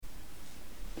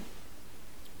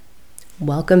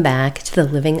Welcome back to the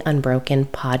Living Unbroken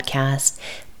podcast,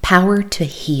 Power to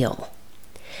Heal.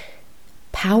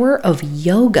 Power of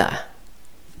yoga.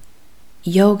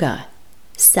 Yoga,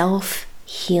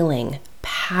 self-healing,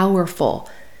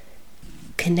 powerful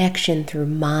connection through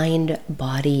mind,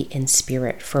 body, and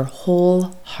spirit for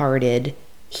wholehearted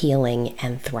healing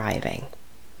and thriving.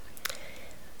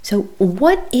 So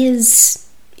what is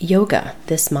yoga,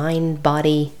 this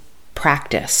mind-body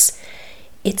practice?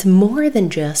 It's more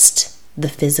than just the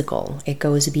physical. It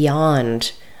goes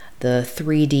beyond the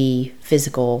 3D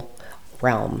physical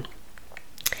realm.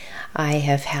 I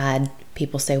have had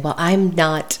people say, well, I'm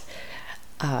not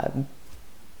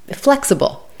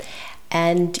flexible.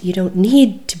 And you don't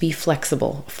need to be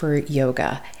flexible for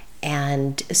yoga.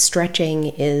 And stretching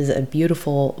is a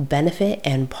beautiful benefit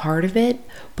and part of it,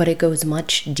 but it goes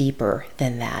much deeper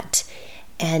than that.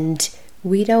 And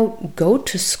we don't go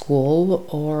to school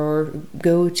or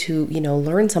go to,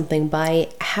 learn something by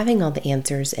having all the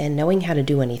answers and knowing how to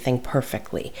do anything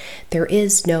perfectly. There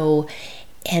is no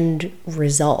end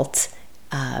result.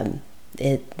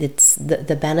 It's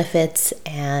the benefits,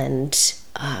 and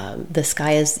the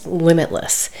sky is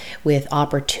limitless with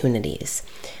opportunities.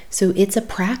 So it's a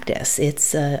practice,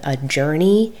 it's a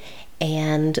journey,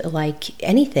 and like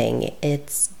anything,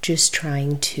 it's just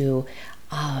trying to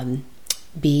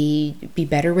be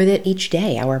better with it each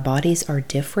day. Our bodies are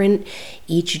different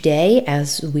each day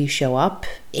as we show up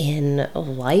in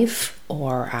life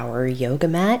or our yoga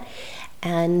mat,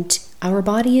 and our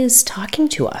body is talking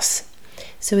to us.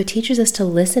 So it teaches us to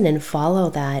listen and follow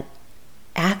that,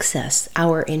 access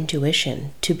our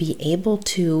intuition, to be able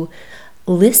to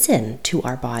listen to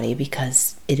our body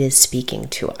because it is speaking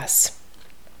to us.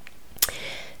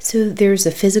 So there's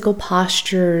the physical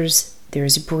postures,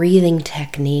 there's breathing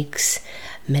techniques,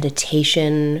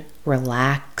 meditation,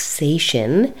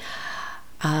 relaxation,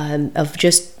 of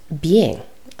just being,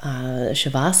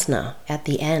 Shavasana at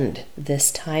the end,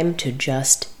 this time to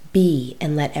just be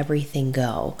and let everything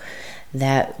go.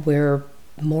 That we're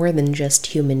more than just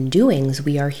human doings,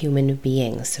 we are human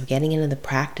beings. So getting into the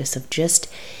practice of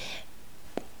just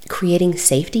creating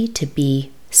safety to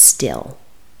be still.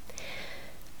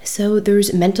 So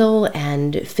there's mental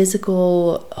and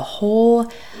physical,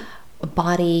 whole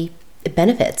body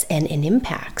benefits and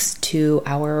impacts to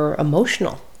our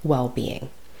emotional well-being.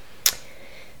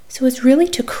 So it's really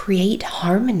to create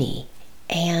harmony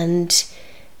and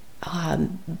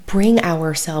bring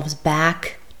ourselves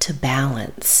back to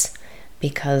balance,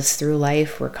 because through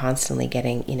life we're constantly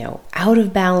getting, out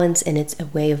of balance, and it's a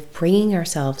way of bringing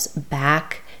ourselves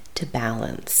back to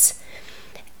balance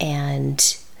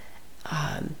and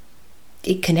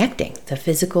connecting the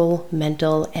physical,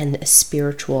 mental, and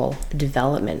spiritual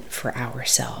development for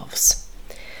ourselves.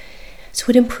 So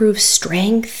it improves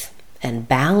strength and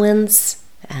balance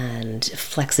and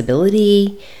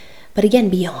flexibility, but again,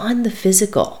 beyond the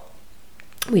physical.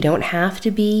 We don't have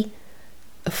to be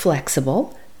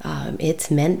flexible.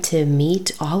 It's meant to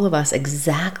meet all of us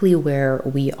exactly where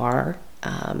we are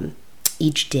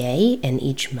each day and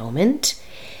each moment,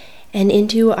 and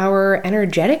into our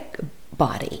energetic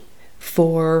body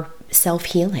for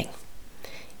self-healing.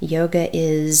 Yoga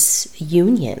is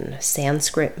union.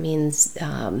 Sanskrit means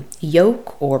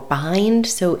yoke or bind,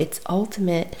 so it's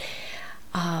ultimate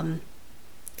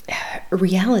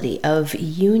reality of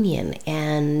union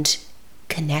and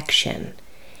connection.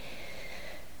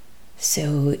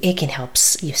 So it can help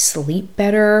you sleep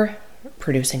better,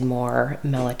 producing more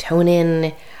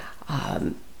melatonin,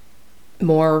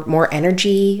 more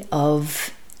energy,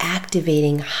 of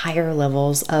activating higher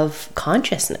levels of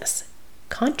consciousness,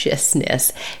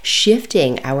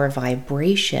 shifting our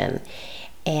vibration,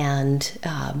 and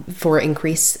for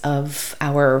increase of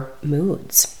our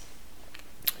moods.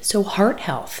 So heart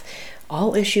health.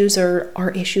 All issues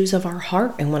are issues of our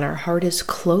heart, and when our heart is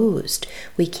closed,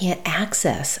 we can't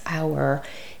access our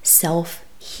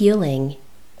self-healing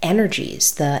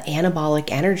energies, the anabolic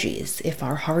energies. If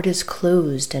our heart is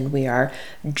closed and we are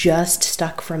just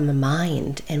stuck from the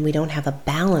mind, and we don't have a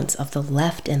balance of the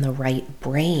left and the right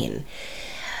brain,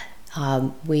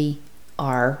 we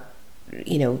are,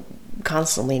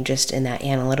 constantly just in that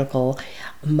analytical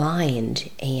mind,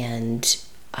 and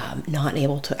not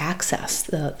able to access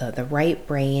the right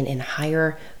brain in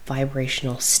higher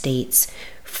vibrational states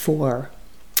for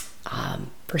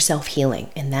self-healing.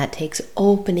 And that takes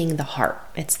opening the heart.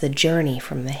 It's the journey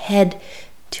from the head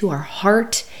to our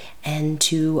heart and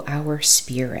to our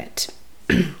spirit.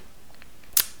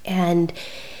 And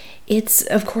it's,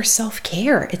 of course,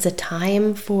 self-care. It's a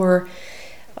time for,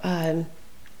 a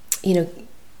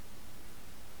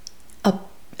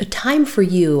time for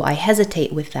you. I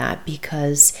hesitate with that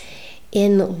because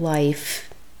in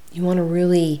life, you want to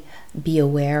really be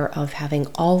aware of having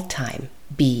all time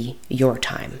be your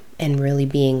time, and really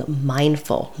being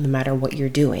mindful no matter what you're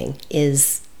doing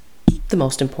is the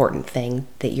most important thing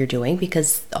that you're doing,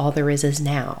 because all there is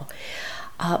now.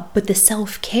 But the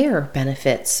self-care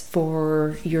benefits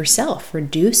for yourself,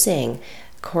 reducing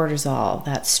cortisol,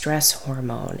 that stress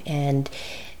hormone, and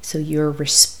so you're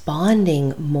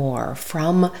responding more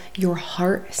from your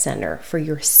heart center for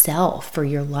yourself, for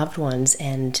your loved ones,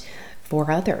 and for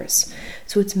others.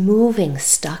 So it's moving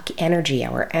stuck energy,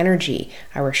 our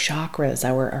chakras,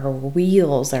 our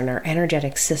wheels, and our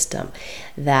energetic system,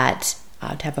 that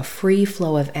to have a free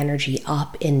flow of energy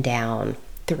up and down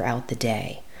throughout the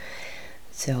day.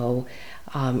 So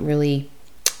really,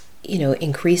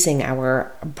 increasing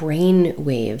our brain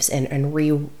waves and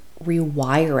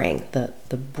rewiring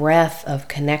the breadth of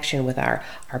connection with our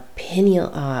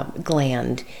pineal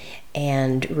gland,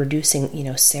 and reducing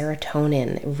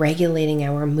serotonin, regulating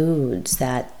our moods,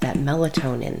 that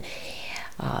melatonin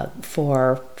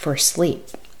for sleep,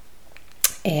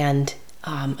 and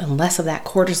less of that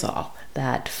cortisol,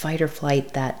 that fight or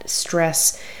flight, that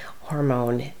stress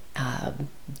hormone,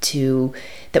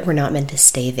 that we're not meant to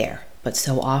stay there. But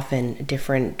so often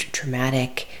different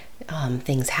traumatic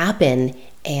things happen,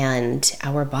 and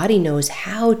our body knows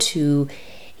how to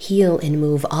heal and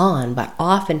move on, but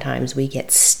oftentimes we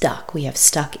get stuck. We have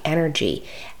stuck energy,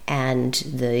 and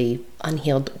the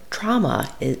unhealed trauma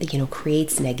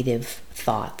creates negative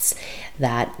thoughts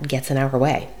that gets in our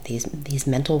way, these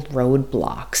mental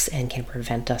roadblocks, and can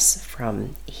prevent us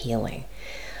from healing.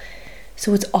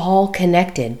 So it's all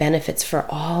connected, benefits for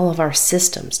all of our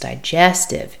systems: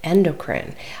 digestive,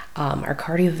 endocrine, our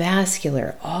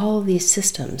cardiovascular, all of these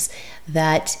systems.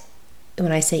 That,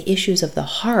 when I say issues of the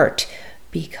heart,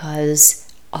 because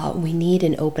we need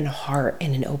an open heart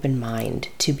and an open mind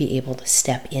to be able to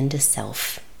step into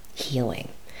self-healing.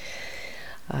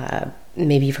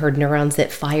 Maybe you've heard neurons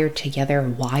that fire together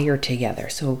wire together.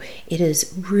 So it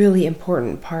is really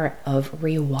important part of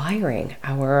rewiring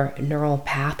our neural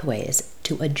pathways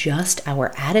to adjust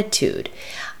our attitude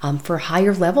for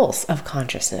higher levels of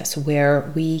consciousness, where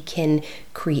we can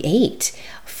create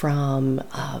from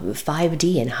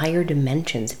 5D and higher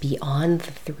dimensions beyond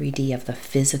the 3D of the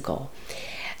physical,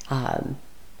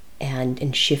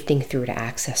 and shifting through to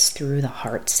access through the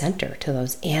heart center to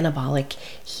those anabolic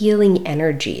healing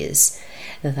energies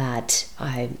that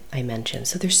I mentioned.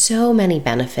 So there's so many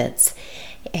benefits,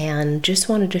 and just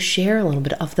wanted to share a little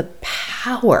bit of the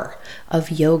power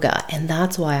of yoga, and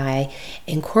that's why I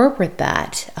incorporate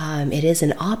that. It is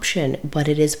an option, but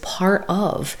it is part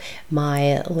of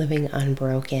my Living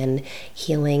Unbroken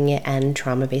healing and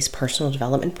trauma-based personal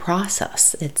development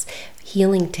process.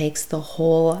 Healing takes the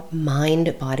whole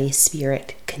mind, body,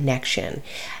 spirit connection.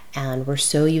 And we're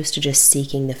so used to just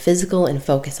seeking the physical and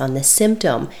focus on the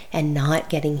symptom and not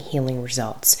getting healing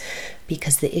results,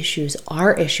 because the issues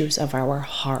are issues of our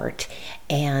heart,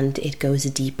 and it goes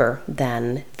deeper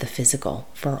than the physical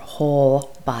for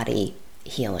whole body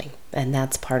healing. And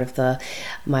that's part of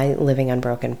my Living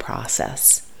Unbroken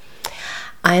process.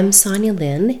 I'm Sonia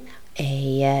Lynn,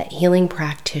 a healing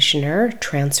practitioner,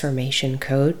 transformation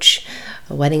coach,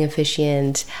 a wedding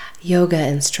officiant, yoga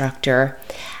instructor.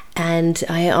 And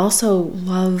I also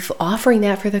love offering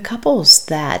that for the couples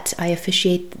that I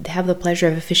have the pleasure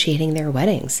of officiating their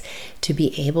weddings, to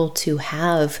be able to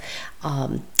have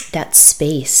that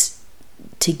space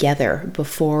together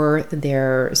before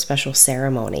their special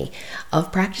ceremony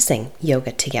of practicing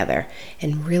yoga together,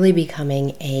 and really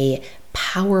becoming a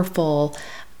powerful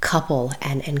couple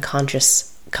and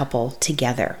conscious couple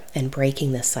together, and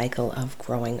breaking the cycle of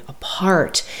growing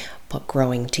apart but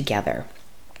growing together.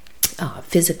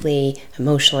 Physically,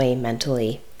 emotionally,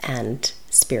 mentally, and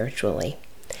spiritually.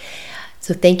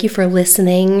 So thank you for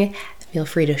listening. Feel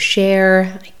free to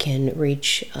share. You can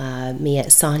reach me at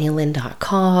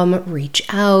sonialynn.com. Reach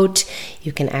out.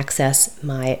 You can access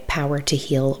my Power to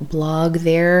Heal blog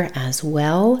there as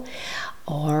well,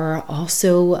 or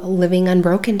also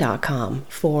livingunbroken.com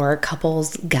for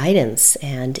couples guidance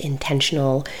and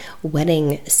intentional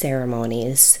wedding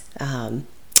ceremonies,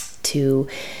 to,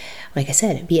 like I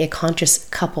said, be a conscious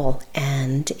couple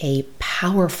and a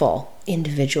powerful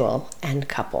individual and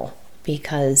couple,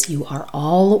 because you are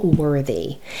all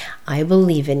worthy. I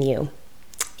believe in you.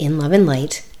 In love and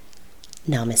light,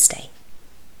 namaste.